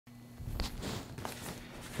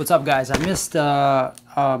What's up, guys? I missed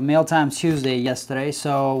Mail Time Tuesday yesterday,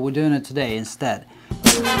 so we're doing it today instead.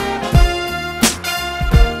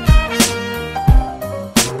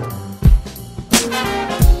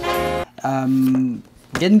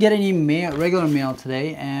 Didn't get any regular mail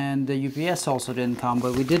today, and the UPS also didn't come,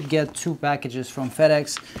 but we did get two packages from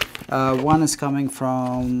Fedex. One is coming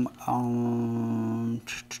from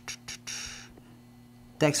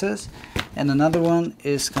Texas, and another one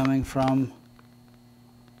is coming from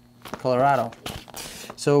Colorado.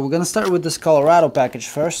 So we're gonna start with this Colorado package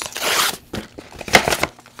first.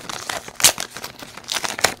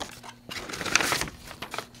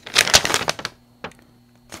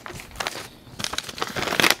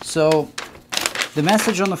 So the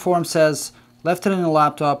message on the form says, left it in the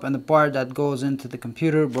laptop and the part that goes into the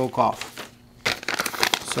computer broke off.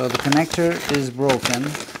 So the connector is broken.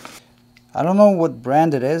 I don't know what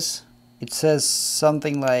brand it is. It says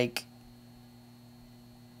something like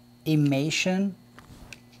Imation.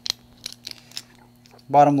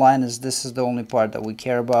 Bottom line is, this is the only part that we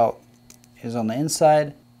care about, is on the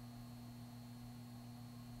inside.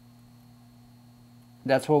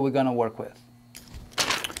 That's what we're gonna work with.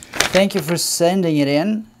 Thank you for sending it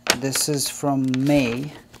in. This is from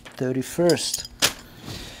May 31st.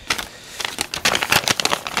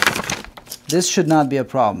 This should not be a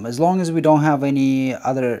problem. As long as we don't have any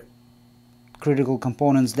other critical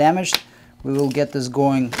components damaged, we will get this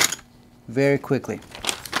going very quickly.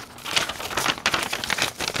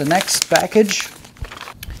 The next package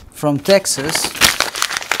from Texas,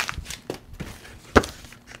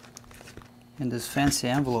 in this fancy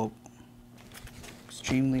envelope,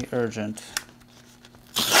 extremely urgent.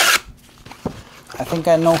 I think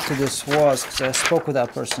I know who this was because I spoke with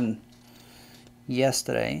that person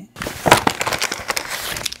yesterday.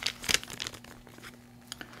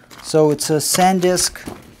 So it's a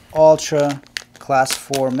SanDisk Ultra Class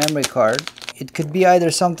 4 memory card. It could be either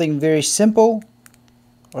something very simple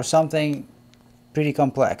or something pretty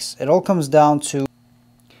complex. It all comes down to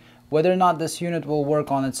whether or not this unit will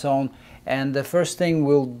work on its own. And the first thing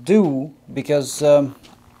we'll do, because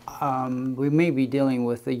we may be dealing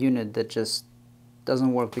with a unit that just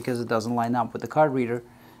doesn't work because it doesn't line up with the card reader.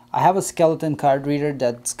 I have a skeleton card reader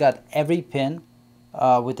that's got every pin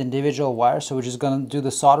with individual wires, so we're just going to do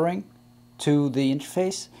the soldering to the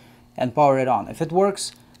interface and power it on. If it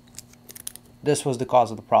works, this was the cause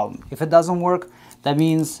of the problem. If it doesn't work, that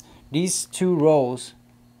means these two rows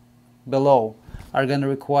below are going to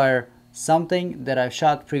require something that I've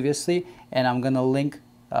shot previously, and I'm going to link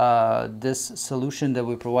this solution that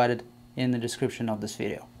we provided in the description of this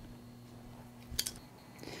video.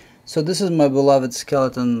 So this is my beloved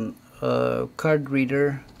skeleton card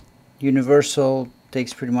reader, universal,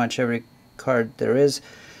 takes pretty much every card there is.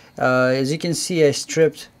 As you can see, I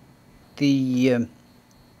stripped the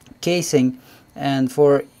casing, and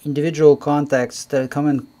for individual contacts that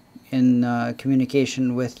come in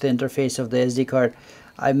communication with the interface of the SD card,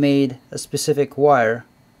 I made a specific wire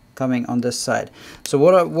coming on this side. So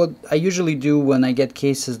what I usually do when I get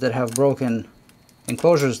cases that have broken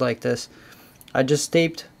enclosures like this, I just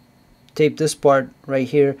tape this part right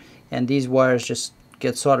here, and these wires just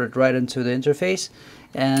get soldered right into the interface.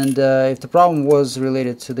 And if the problem was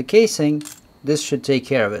related to the casing, this should take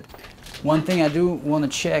care of it. One thing I do want to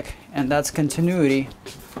check, and that's continuity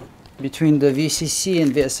between the VCC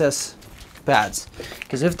and VSS pads,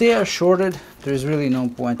 because if they are shorted, there's really no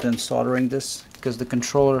point in soldering this, because the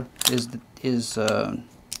controller is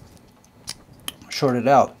shorted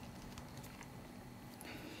out.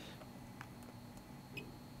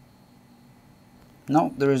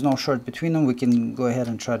 No, there is no short between them. We can go ahead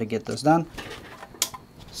and try to get this done.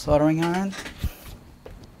 Soldering iron.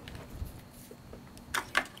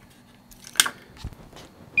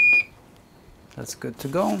 That's good to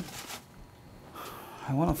go.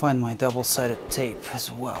 I want to find my double-sided tape as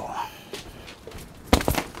well.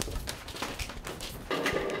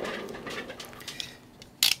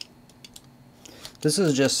 This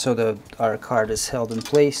is just so that our card is held in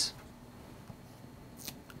place.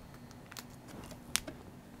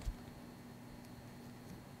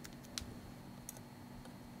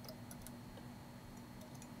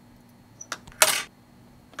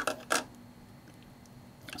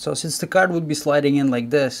 So since the card would be sliding in like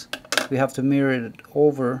this, we have to mirror it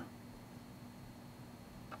over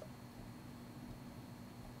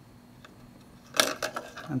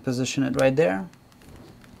and position it right there.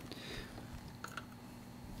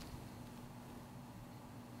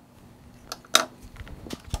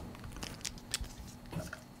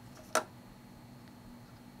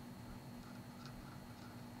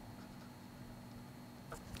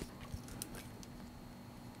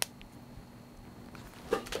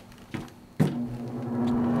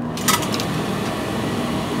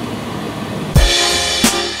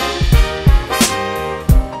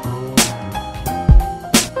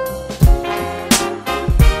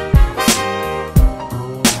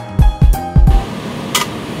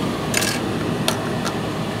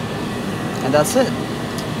 And that's it.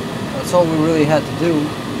 That's all we really had to do.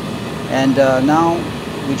 And now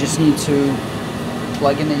we just need to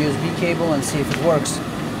plug in the USB cable and see if it works.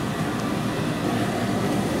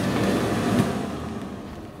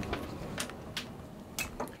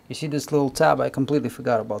 You see this little tab? I completely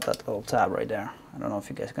forgot about that little tab right there. I don't know if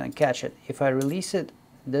you guys can catch it. If I release it,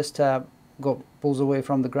 this tab pulls away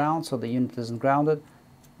from the ground, so the unit isn't grounded.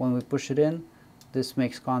 When we push it in, this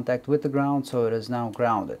makes contact with the ground, so it is now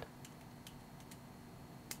grounded.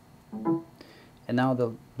 And now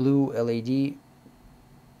the blue LED,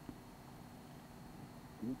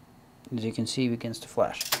 as you can see, begins to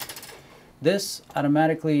flash. This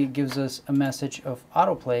automatically gives us a message of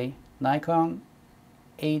autoplay, Nikon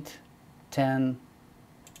 810,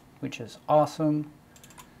 which is awesome.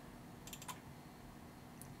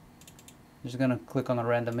 Just gonna click on a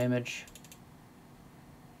random image.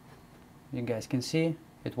 You guys can see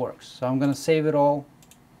it works. So I'm gonna save it all.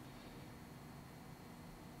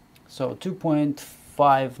 So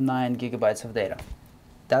 2.59 gigabytes of data.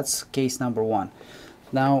 That's case number one.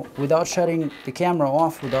 Now, without shutting the camera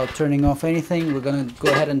off, without turning off anything, we're gonna go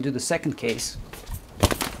ahead and do the second case.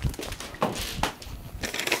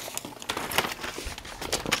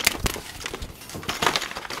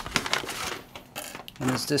 And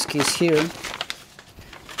it's this case here.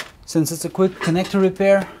 Since it's a quick connector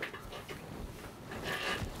repair,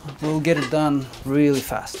 we'll get it done really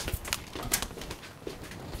fast.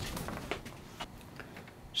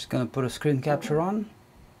 Just gonna put a screen capture on.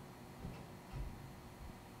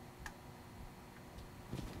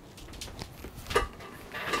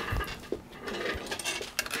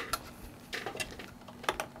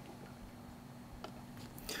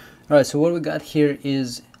 Alright, so what we got here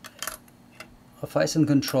is a Phison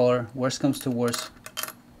controller, worst comes to worst,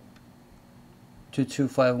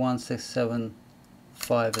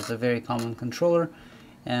 2251675 is a very common controller,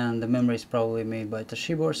 and the memory is probably made by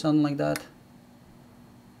Toshiba or something like that.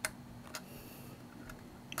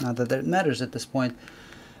 Not that it matters at this point.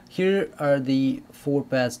 Here are the 4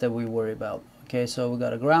 pads that we worry about. Okay, so we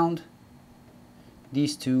got a ground.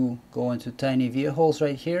 These two go into tiny via holes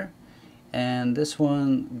right here, and this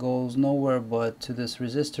one goes nowhere but to this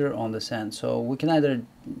resistor on this end. So we can either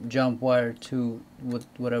jump wire to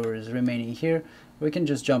whatever is remaining here, or we can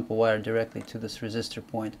just jump a wire directly to this resistor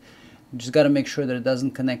point. You just got to make sure that it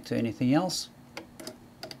doesn't connect to anything else.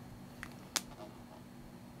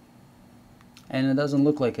 And it doesn't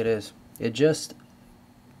look like it is. It just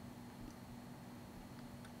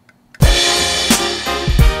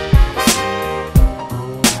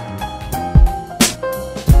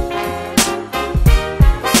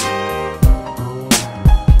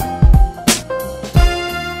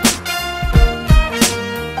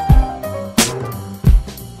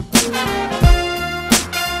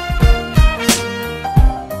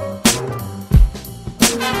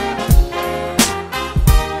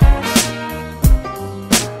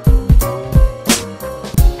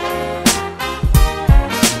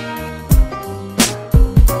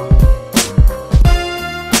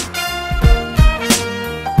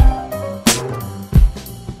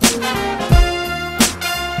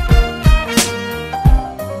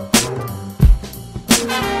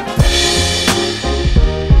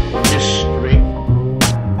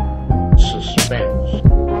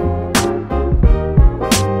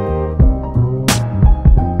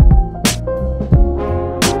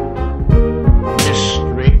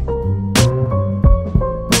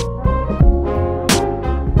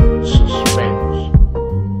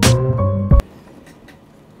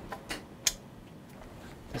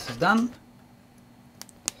done.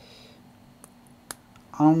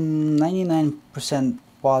 I'm 99%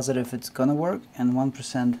 positive it's gonna work and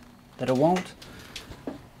 1% that it won't.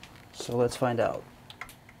 So let's find out.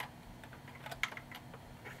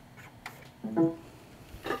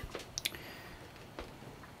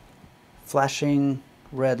 Flashing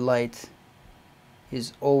red light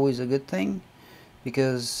is always a good thing,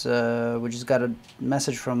 because we just got a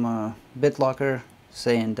message from a BitLocker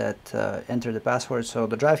saying that enter the password. So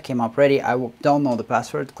the drive came up ready. I don't know the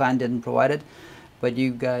password, the client didn't provide it, but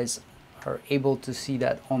you guys are able to see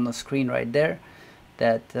that on the screen right there,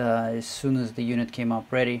 that as soon as the unit came up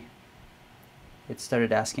ready, it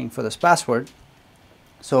started asking for this password.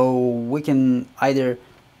 So we can either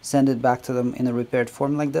send it back to them in a repaired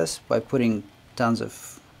form like this by putting tons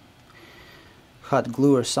of hot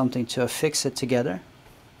glue or something to affix it together,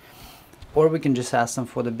 or we can just ask them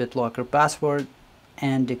for the BitLocker password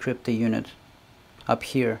and decrypt the unit up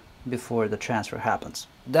here before the transfer happens.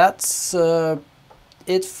 That's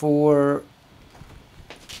it for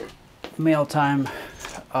mail time.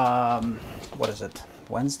 What is it,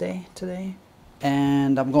 Wednesday today?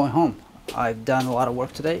 And I'm going home. I've done a lot of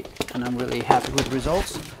work today and I'm really happy with the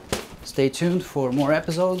results. Stay tuned for more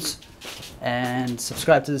episodes and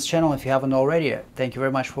subscribe to this channel if you haven't already. Thank you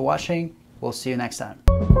very much for watching. We'll see you next time.